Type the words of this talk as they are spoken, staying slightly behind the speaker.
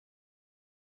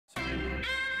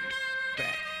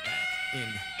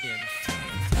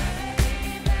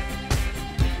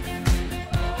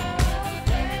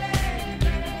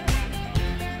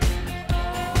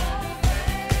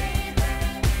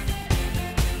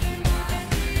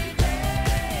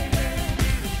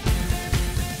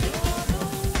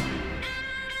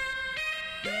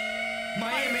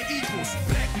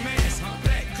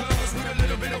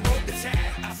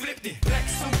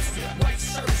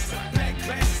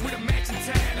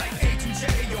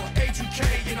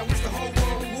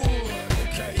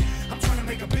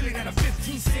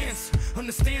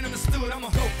understand, understood, I'm a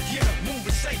hope. Yeah, move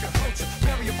and shake a culture.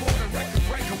 Barrier border, record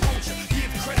breaker, won't you? Give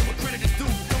credit where credit is due,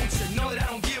 don't you? Know that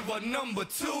I don't give a number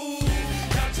two.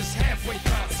 Y'all just halfway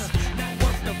thoughts, not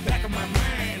worth the back of my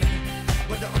mind.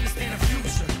 But to understand the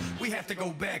future, we have to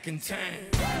go back in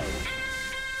time.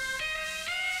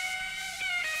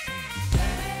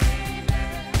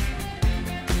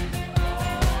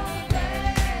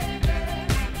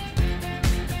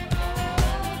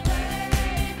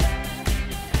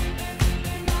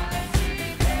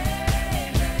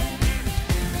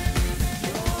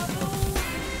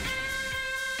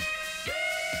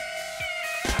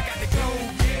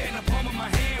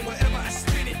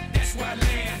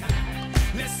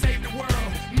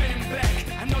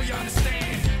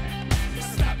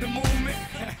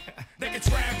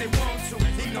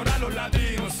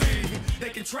 They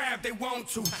can try if they want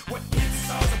to. What it's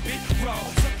all a bit raw,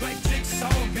 like jigsaw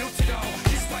and built it all.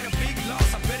 Despite a big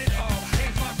loss, I bet it all.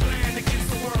 Ain't my plan against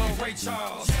the world, Ray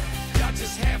Charles. Y'all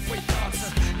just halfway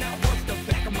thoughts, not worth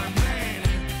the back of my mind.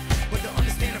 But to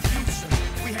understand the future,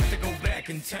 we have to go back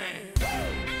in time.